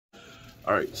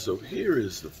All right, so here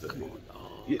is the thing.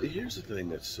 Here's the thing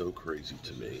that's so crazy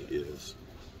to me is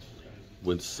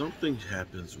when something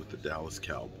happens with the Dallas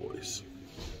Cowboys,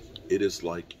 it is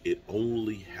like it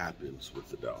only happens with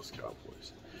the Dallas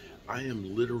Cowboys. I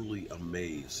am literally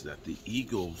amazed that the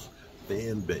Eagles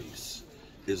fan base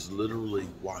is literally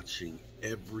watching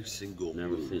every single Never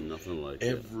move, seen nothing like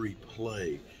every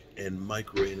play, and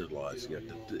microanalyzing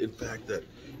it. In fact, that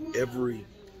every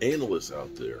analyst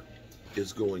out there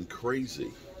is going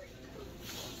crazy.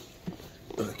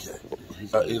 Okay.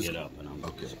 He's got to get up, and I'm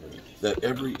Okay. That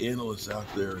every analyst out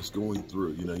there is going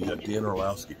through. You know, you have Dan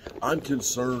Orlowski. I'm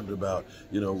concerned about,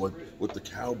 what the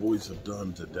Cowboys have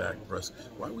done to Dak Prescott.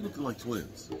 Why are we looking like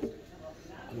twins?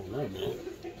 I don't know, man.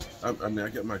 I mean, I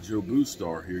got my Joe Boo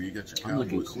star here. You got your Cowboys. I'm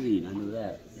looking clean. I know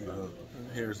that.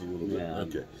 Hair's a little bit. Yeah,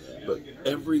 Okay. But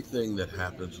everything that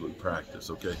happens with practice,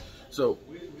 okay? So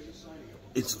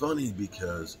it's funny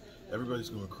because everybody's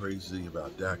going crazy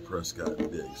about Dak Prescott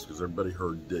and Diggs because everybody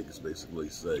heard Diggs basically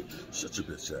say, shut your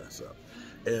bitch ass up.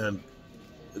 And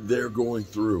they're going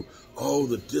through,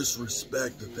 the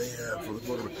disrespect that they have for the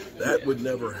quarterback. That would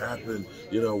never happen,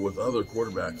 with other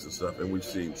quarterbacks and stuff. And we've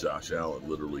seen Josh Allen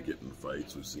literally get in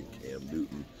fights. We've seen Cam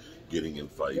Newton getting in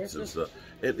fights and stuff.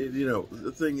 And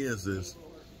the thing is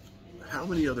how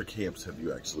many other camps have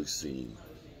you actually seen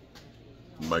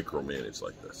micromanage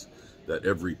like this? That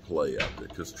every play out there,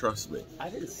 because trust me, I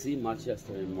didn't see much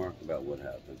yesterday, Mark, about what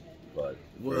happened. But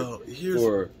here's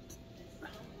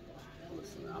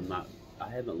listen, I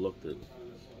haven't looked at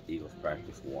Eagles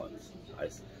practice once.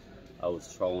 I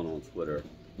was trolling on Twitter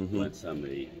when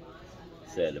somebody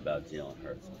said about Jalen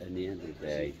Hurts. At the end of the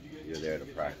day, you're there to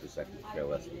practice. I could care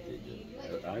less what they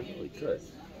do. I really could.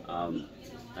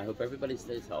 I hope everybody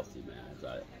stays healthy, man.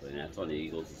 And that's on the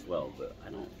Eagles as well. But I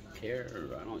don't care.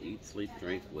 I don't eat, sleep,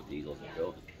 drink what the Eagles are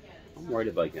building. I'm worried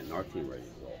about getting our team ready to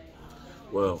roll.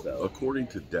 Well, according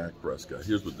to Dak Prescott,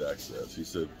 here's what Dak says. He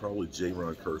said probably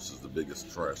Jaron Kearse is the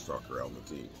biggest trash talker on the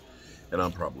team, and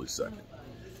I'm probably second.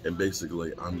 And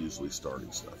basically, I'm usually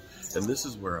starting stuff. And this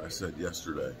is where I said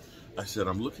yesterday, I said,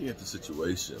 I'm looking at the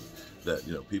situation that,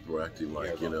 people are acting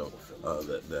like,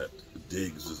 that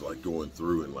Diggs is like going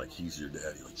through and like he's your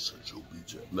daddy, like, shut your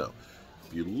bitch up. No.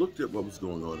 If you looked at what was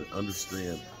going on and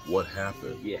understand what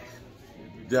happened,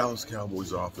 Dallas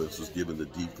Cowboys offense was giving the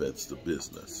defense the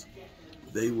business.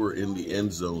 They were in the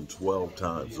end zone 12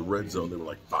 times. The red zone, they were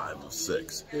like 5 of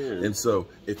 6. And so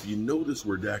if you notice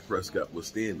where Dak Prescott was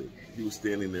standing, he was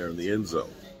standing there in the end zone.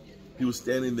 He was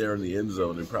standing there in the end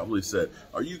zone and probably said,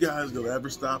 are you guys going to ever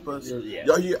stop us? Yeah.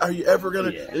 Are you ever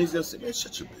going to? And he's going to say, man,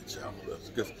 shut your bitch out with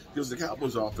us. Because the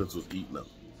Cowboys offense was eating them.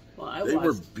 Well, they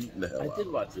were beating the hell out. I did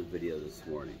watch a video this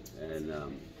morning, and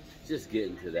just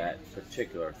getting to that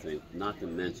particular thing, not to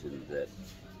mention that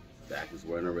Dak is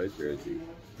wearing a red jersey.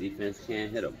 Defense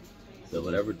can't hit him. So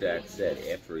whatever Dak said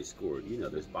after he scored,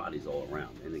 there's bodies all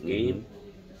around. In the game,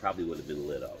 it probably would have been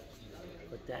lit up.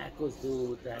 But Dak was doing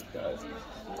what Dak does.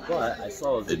 But I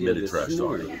saw a video this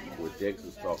morning where Diggs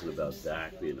was talking about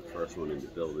Dak being the first one in the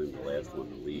building, the last one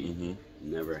to leave.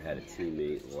 Never had a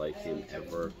teammate like him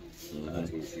ever.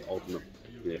 He's the ultimate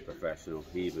professional.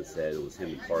 He even said it was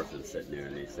him and Carson sitting there,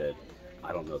 and they said,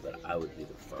 I don't know that I would be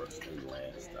the first and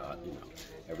last.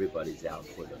 Everybody's out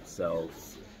for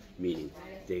themselves, meaning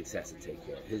Diggs has to take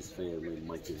care of his family,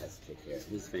 Mikey has to take care of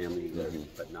his family,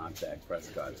 but not Dak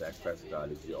Prescott. Dak Prescott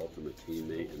is the ultimate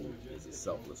teammate and is a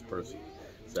selfless person.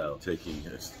 So taking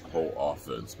his whole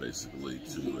offense basically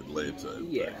to Atlanta.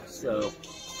 Yeah. So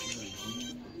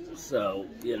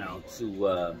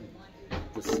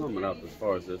to sum it up, as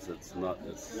far as this, it's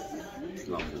nothing.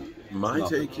 My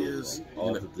take is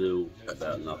all to do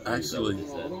about nothing. Actually,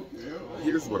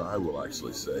 here's what I will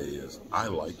actually say is I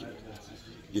like it.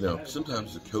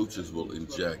 Sometimes the coaches will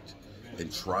inject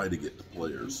and try to get the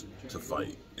players to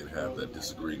fight and have that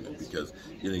disagreement because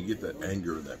you get that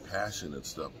anger and that passion and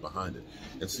stuff behind it.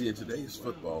 And see, in today's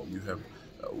football, you have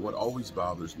what always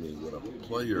bothers me when a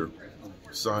player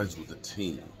signs with a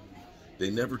team. They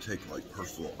never take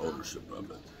personal ownership of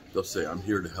it. They'll say, I'm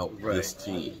here to help this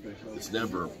team. It's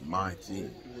never my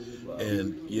team.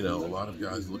 And, a lot of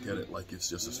guys look at it like it's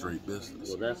just a straight business.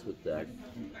 Well, that's what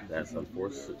that's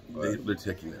unfortunate. They're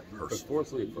taking that personally.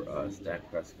 Unfortunately for us, Dak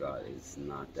Prescott is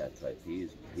not that type.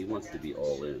 He wants to be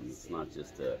all in. It's not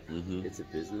just it's a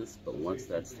business, but once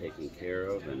that's taken care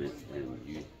of and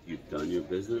you've done your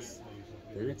business,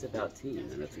 then it's about team,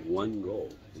 and it's one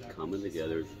goal, coming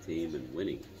together as a team and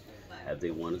winning. Have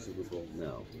they won a Super Bowl?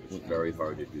 No. It's very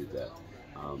hard to do that.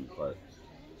 But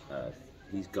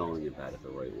he's going about it the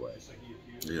right way.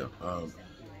 Yeah.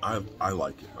 I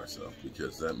like it myself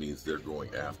because that means they're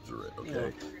going after it,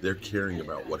 okay? Yeah. They're caring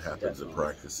about what happens in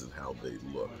practice and how they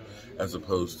look, as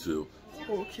opposed to,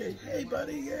 okay, hey,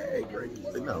 buddy, hey, great.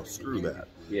 No, screw that,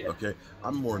 Yeah. okay?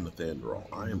 I'm more in the Thandral.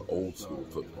 I am old school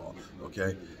football,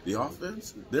 okay? The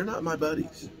offense, they're not my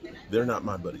buddies. They're not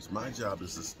my buddies. My job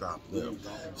is to stop them.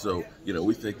 So,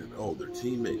 we think that, oh, they're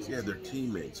teammates. Yeah, they're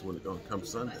teammates when it comes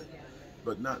Sunday,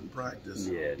 but not in practice,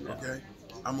 Yeah, no. okay?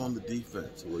 I'm on the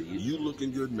defense. Well, you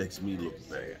looking good makes me look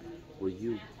bad. Well,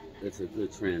 it's a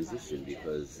good transition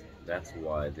because that's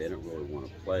why they don't really want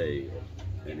to play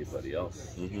anybody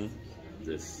else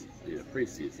this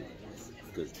preseason.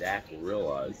 Because Dak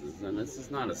realizes, and this is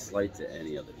not a slight to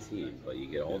any other team, but you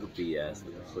get all the BS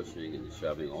with the pushing and the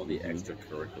shoving, all the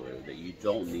extracurricular that you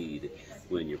don't need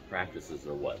when your practices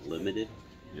are limited.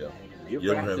 Yeah. Your You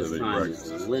don't have practice any time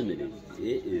practices. is limited.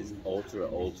 It is ultra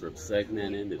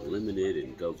segmented and limited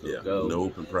and go. No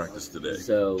open practice today.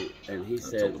 So, and he Until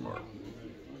said, tomorrow.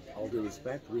 all due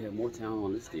respect, we have more talent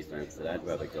on this defense that I'd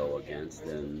rather go against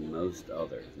than most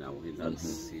others. Now,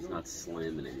 he's not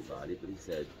slamming anybody, but he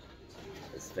said,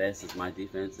 as fast as my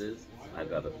defense is, I'd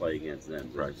rather play against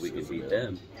them. If we can beat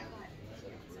them,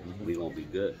 we won't be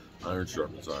good. Iron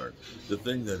sharpens iron. The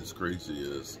thing that is crazy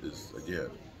is again,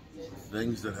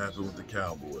 things that happen with the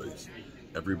Cowboys,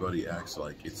 everybody acts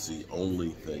like it's the only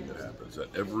thing that happens. At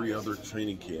every other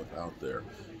training camp out there,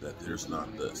 that there's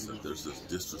not this, that there's this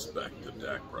disrespect to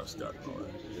Dak Prescott.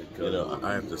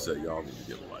 I have to say, y'all need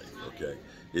to get a life, okay?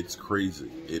 It's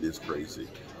crazy. It is crazy.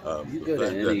 The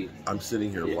fact that I'm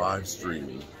sitting here live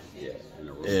streaming,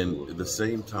 and at the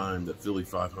same time that Philly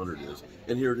 500 is,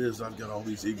 and here it is, I've got all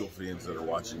these Eagle fans that are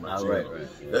watching my channel. Right.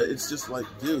 It's just like,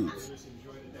 dudes,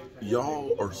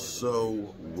 y'all are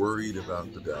so worried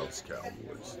about the Dallas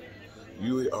Cowboys.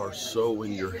 You are so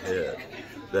in your head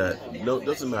that it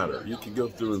doesn't matter. You can go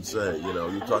through and say,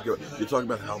 you talk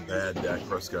about how bad Dak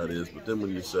Prescott is, but then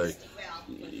when you say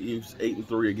he's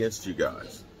 8-3 against you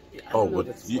guys, but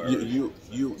you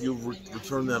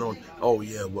return that on. Oh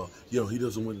yeah, well, he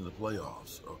doesn't win in the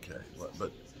playoffs. Okay,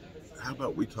 but how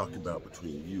about we talk about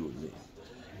between you and me?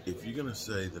 If you're going to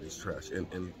say that he's trash,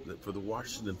 and for the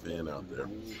Washington fan out there,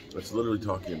 that's literally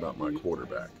talking about my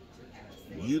quarterback.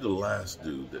 You the last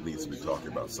dude that needs to be talking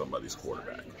about somebody's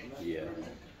quarterback. Yeah,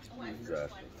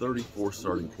 exactly. 34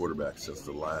 starting quarterbacks since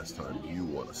the last time you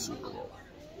won a Super Bowl.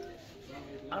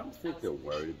 I don't think they're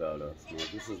worried about us. Now,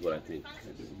 this is what I think.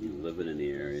 You living in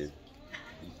the area,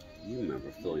 you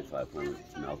remember Philly 500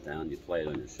 meltdown. You play it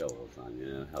on your show all the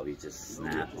time. How he just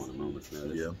snapped on a moment's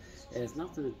notice. Yeah. It has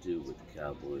nothing to do with the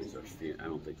Cowboys or fear. I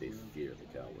don't think they fear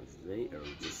the Cowboys. They are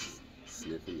just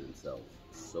sniffing themselves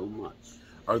so much.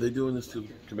 Are they doing this to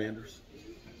Commanders?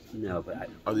 No, but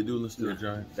are they doing this to the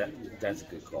Giants? That's a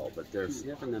good call. But they're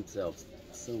sniffing themselves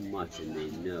so much, and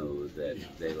they know that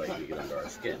they like to get under our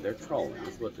skin. They're trolling.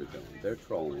 That's what they're doing. They're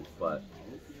trolling, but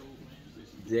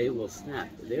they will snap.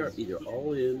 They are either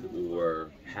all in or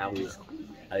Howie's.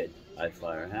 I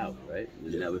fire Howie, right?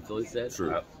 Isn't that what Philly said?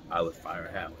 True. I would fire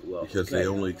Howie. Well, because they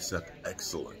only accept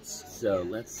excellence. So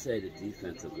let's say the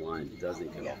defensive line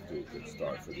doesn't get off to a good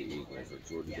start for the Eagles, or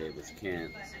Jordan Davis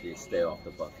can't stay off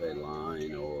the buffet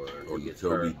line, or he gets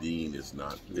hurt. Dean is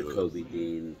not good. Jacoby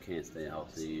Dean can't stay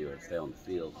healthy or stay on the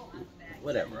field.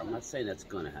 Whatever. I'm not saying that's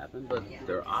going to happen, but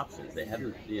there are options. They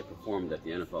haven't yet performed at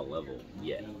the NFL level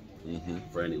yet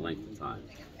for any length of time.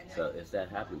 So if that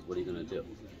happens, what are you going to do?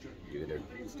 You're going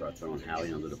to start throwing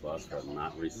Howie under the bus for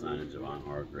not re-signing Javon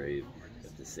Hargrave.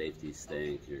 If the safeties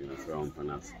stink, you're going to throw him for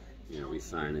not,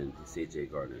 re-signing C.J.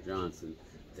 Gardner-Johnson.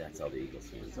 That's how the Eagles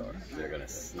fans are. They're going to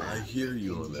snap. I hear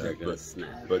you on that. They're going to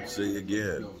snap. But say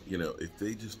again, if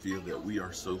they just feel that we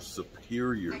are so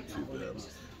superior to them,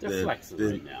 they're flexing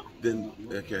right now. Then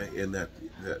and that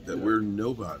we're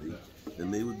nobody,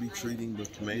 then they would be treating the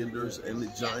Commanders and the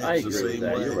Giants the same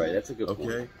way. You're right. That's a good point.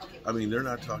 Okay? I mean, they're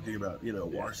not talking about,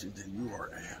 Washington, you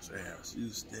are ass, you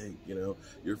stink,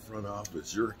 your front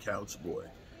office, you're a couch boy.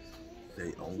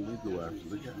 They only go after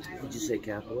the Cowboys. Did you say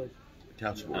Cowboy?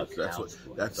 Couch boys.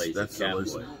 That's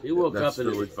You woke up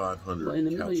in Philly 500. Well, in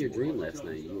the middle of your dream last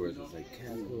night, you were just like,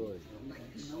 Cowboy.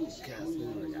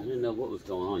 I didn't know what was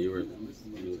going on. You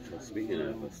were speaking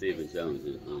of Stephen Jones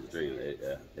in his dream.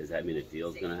 Does that mean a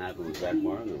deal's going to happen with Zach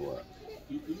Martin or what?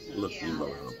 Look, you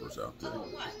mother humpers out there.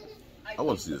 I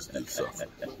want to see this dude suffer.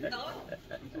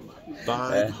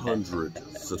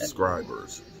 500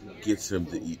 subscribers gets him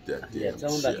to eat that damn shit. Yeah,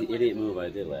 tell him about the idiot move I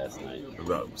did last night.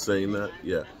 About saying that?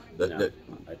 Yeah.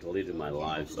 I deleted my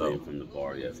live stream from the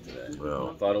bar yesterday.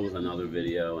 Well, I thought it was another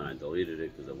video, and I deleted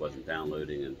it because it wasn't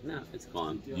downloading, and it's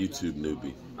gone. YouTube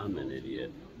newbie. I'm an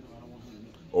idiot.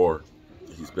 Or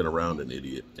he's been around an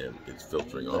idiot, and it's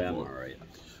filtering off. But I'm all right.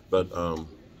 But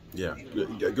yeah,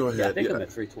 go ahead. Yeah, I think I'm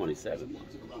at 327.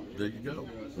 There you go.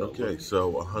 Okay, so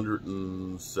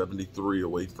 173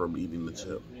 away from eating the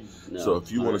chip. No, so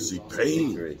if you want to see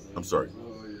pain, 173. I'm sorry.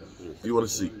 If you want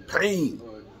to see pain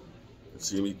and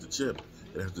see him eat the chip,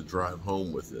 you have to drive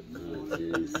home with it. Oh,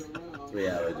 jeez.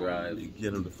 3-hour drive. You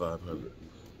get him to 500.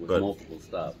 With But multiple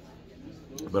stops.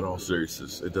 But in all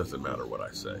seriousness, it doesn't matter what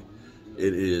I say.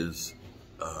 It is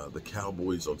the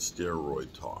Cowboys on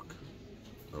steroid talk.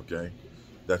 Okay?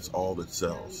 That's all that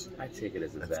sells. I take it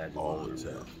as a That's badge of all honor.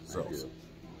 that sells. I do.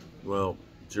 Well,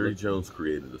 Jerry Jones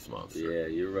created this monster. Yeah,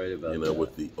 you're right about that.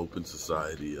 With the open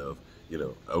society of,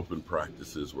 open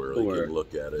practices where they Or- can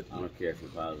look at it. I don't care if you're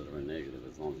positive or negative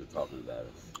as long as you're talking about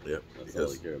it. Yep. That's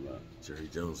all I care about. Jerry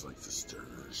Jones likes to stir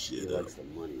He shit up. likes the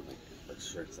money, like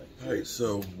shirts like All right,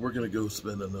 so we're going to go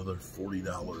spend another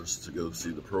 $40 to go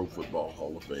see the Pro Football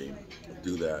Hall of Fame.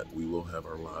 Do that. We will have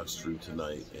our live stream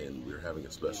tonight, and we're having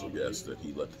a special guest that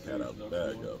he let the cat out of the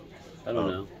bag of. I don't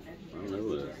know. I don't know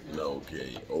who it is. No,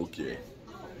 okay.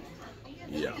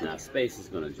 Yeah. Now, Space is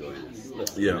going to join us.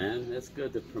 Listen, Yeah. man, it's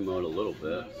good to promote a little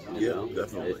bit. You Yeah, know?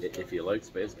 definitely. If you like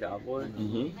Space Cowboy,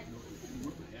 Mm-hmm.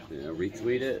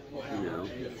 retweet it,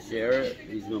 share it.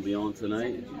 He's going to be on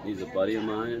tonight. He's a buddy of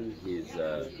mine. He's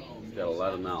got a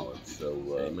lot of knowledge. So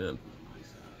Amen.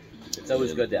 it's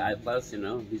always good to plus, he's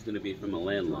going to be from a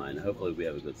landline. Hopefully we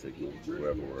have a good signal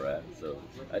wherever we're at. So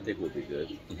I think we'll be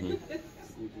good. Mm-hmm.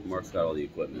 Mark's got all the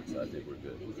equipment, so I think we're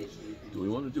good. Do we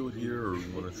want to do it here, or we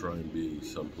want to try and be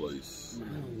someplace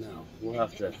I don't know. We'll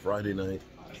have to. Friday night?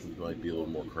 It might be a little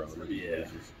more crowded. Yeah.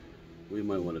 We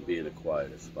might want to be in a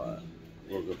quieter spot.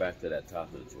 We'll go back to that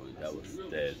top of the joint. That was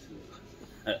dead.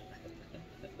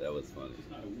 That was funny.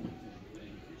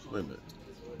 Wait a minute.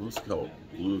 What's it called?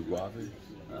 Blue Guave?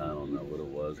 I don't know what it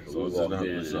was, but So we it's walked not, in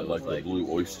and it's it not was like the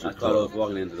Blue Oyster I Club. thought I was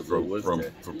walking into the Blue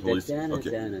Oyster. From Police,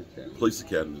 Police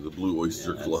Academy, the Blue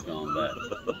Oyster That's Club. gone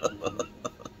back.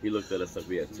 He looked at us like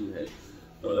we had two heads.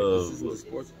 We're like, this is the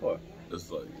sports bar. It's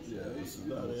like, this is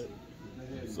not it.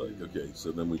 It's like, okay,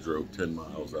 so then we drove 10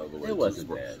 miles out of the way. It wasn't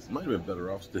to the bad. Might have been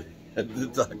better off staying at the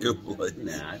taco place.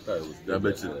 Nah, I thought it was good. I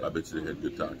bet yesterday. you they had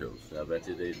good tacos. I bet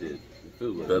you they did. The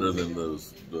food was Better than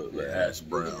the hash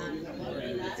brown.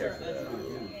 Yeah, be careful of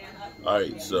that. All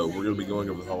right, so we're going to be going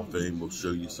over the Hall of Fame. We'll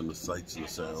show you some of the sights and the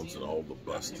sounds and all the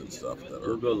busts and stuff that are.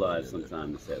 We'll go live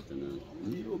sometime this afternoon.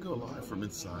 We will go live from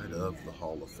inside of the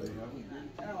Hall of Fame.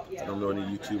 I don't know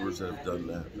any YouTubers that have done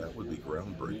that. That would be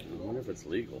groundbreaking. I wonder if it's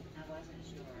legal.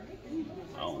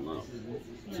 I don't know.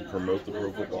 To promote the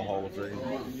Pro Football Hall of Fame,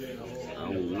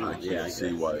 I don't know. I can't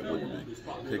see why it wouldn't be.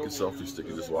 Take a selfie stick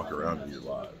and just walk around and you're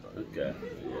live. Okay.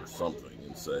 Or something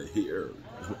and say, here.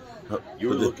 You're But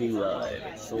then- looking live.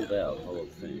 It's sold out. Hall of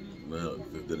Fame. No,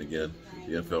 but then again,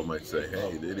 the NFL might say,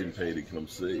 hey, they didn't pay to come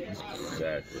see.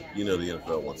 Exactly. The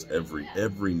NFL wants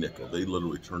every nickel. They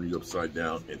literally turn you upside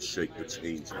down and shake the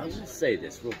change. I will say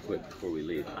this real quick before we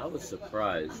leave. I was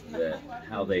surprised that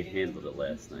how they handled it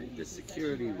last night. The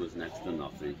security was next to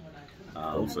nothing.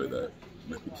 Don't say that.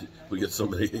 We get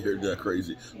somebody here that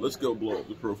crazy. Let's go blow up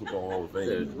the Pro Football Hall of Fame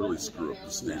and really screw up the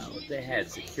Now, station. they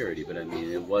had security, but I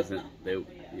mean, it wasn't.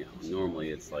 Normally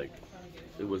it's like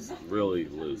it was really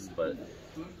loose, but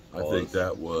I think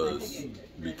that was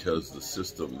because the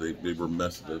system they were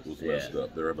messed up. Was messed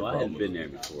up. They're having a I problem. hadn't been there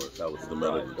before, so I was The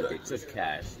metal surprised. But they detector. took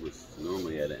cash, which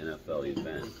normally at an NFL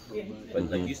event.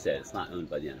 But like you said, it's not owned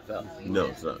by the NFL. No,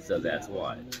 it's not. So that's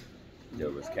why there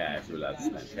was cash. You're allowed to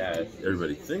spend cash.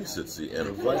 Everybody thinks it's the It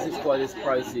NFL. wasn't quite as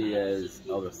pricey as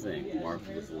other things. Mark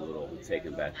was a little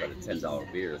taken back by the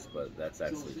 $10 beers, but that's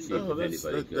actually cheap No, if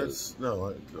anybody goes.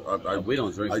 We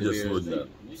don't drink I the just beers,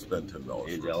 wouldn't spend $10.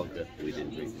 Angelica, we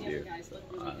didn't drink the beer. So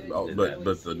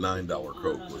But the $9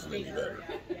 Coke wasn't any better.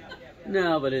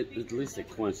 no, but at least it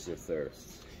quenched your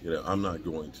thirst. I'm not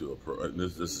going to a pro.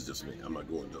 This is just me. I'm not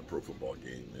going to a pro football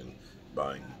game and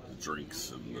buying the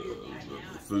drinks and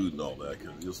the food and all that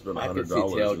because you'll spend I could $100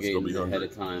 see and still be tailgating ahead hungry.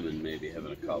 of time and maybe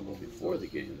having a couple before the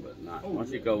game, but not once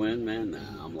you go in, man. Nah,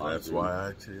 I'm locked That's in. why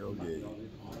I tailgate.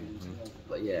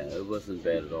 But yeah, it wasn't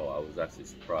bad at all. I was actually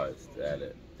surprised at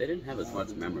it. They didn't have as much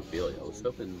memorabilia. I was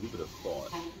hoping you would have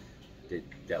thought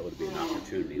that would be an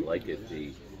opportunity, like at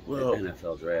the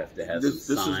NFL draft, to have some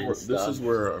signed stuff. This is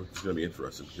where I'm going to be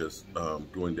interested because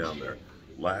going down there.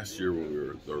 Last year when we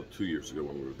were, or 2 years ago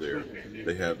when we were there,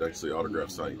 they had actually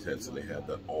autograph signing tents and they had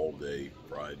that all day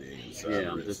Friday and Saturday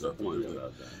Yeah, I'm and stuff. disappointed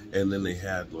about that. And then they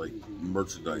had like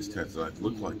merchandise tents, and it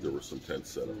looked like there were some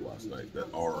tents set up last night that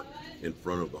are in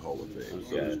front of the Hall of Fame.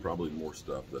 So Okay. there's probably more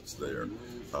stuff that's there.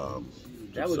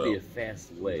 That would be a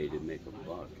fast way to make a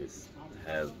buck. Is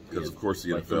have because of course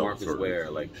the like NFL Marcus sort of-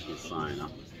 Ware, like he signed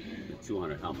up the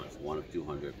 200 helmets, one of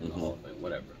 200 in the Hall of Fame,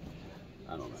 whatever.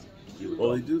 I don't know.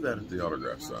 Well, they do that at the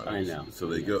autograph signings. I know. So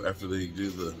they go after they do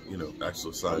the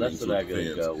actual Well, that's signings what I with the gotta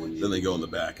fans. go when you- Then they go in the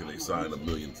back and they sign a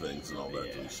million things and all that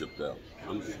Yeah. to be shipped out.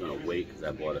 I'm just gonna wait because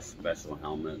I bought a special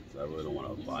helmet. I really don't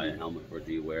want to buy a helmet for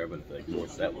D Ware, but if like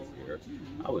Dorsett was here,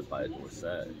 I would buy a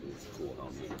Dorsett. It was a cool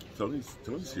helmet.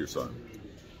 Tony's here signing.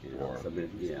 You know, so,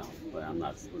 but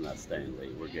we're not staying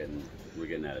late. We're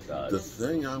getting out of Dodge. The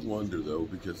thing I wonder though,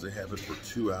 because they have it for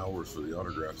 2 hours for the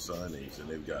autograph signings, and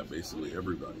they've got basically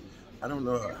everybody. I don't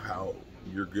know how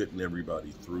you're getting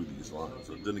everybody through these lines.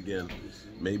 But then again,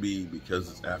 maybe because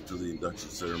it's after the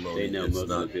induction ceremony, They know it's most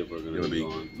not of the people are going gonna to be be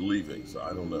gone. leaving. So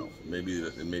I don't know. Maybe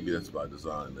that's by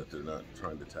design that they're not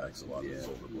trying to tax a lot of these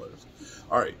older players.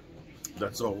 All right,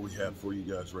 that's all we have for you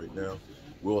guys right now.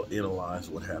 We'll analyze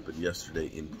what happened yesterday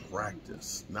in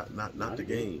practice, not the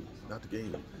game, not the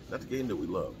game that we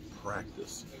love.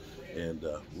 Practice, and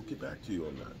we'll get back to you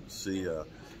on that. See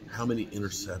how many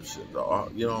interceptions.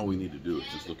 All we need to do is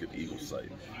just look at the Eagles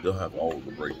site. They'll have all of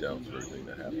the breakdowns of everything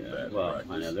that happened bad in Well,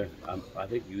 practice. I know. I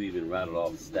think you even rattled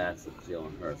off stats of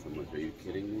Jalen Hurts. I'm like, are you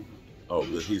kidding me? Oh,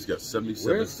 he's got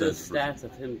 77 Where's the cents. stats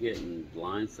of him getting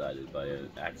blindsided by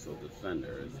an actual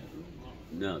defender?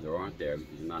 No, there aren't there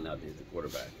because you're not allowed to hit the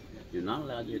quarterback. You're not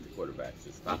allowed to hit the quarterback.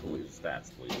 So stop with your stats,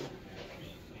 please.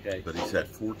 Okay? But he's had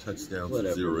 4 touchdowns and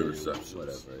Whatever, 0 man. interceptions.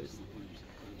 Whatever.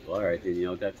 Well, all right, then you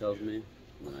know what that tells me?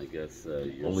 I guess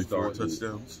you're Only 4 starting,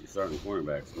 touchdowns? Your starting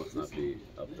cornerbacks must not be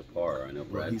up to par. I know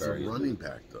Well, he's a Bradbury. running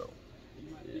back, though.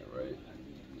 Yeah, right.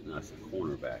 Not a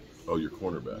cornerback. Oh, your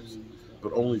cornerbacks.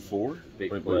 But only 4?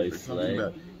 Big Wait, play, you're talking Slay.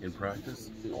 about in practice?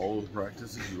 All of the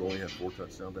practices, you only have 4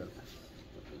 touchdown passes?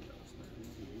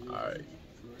 All right.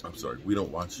 I'm sorry. We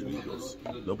don't watch the Eagles.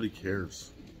 Nobody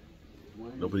cares.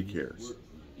 Nobody cares.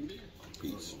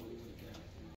 Peace.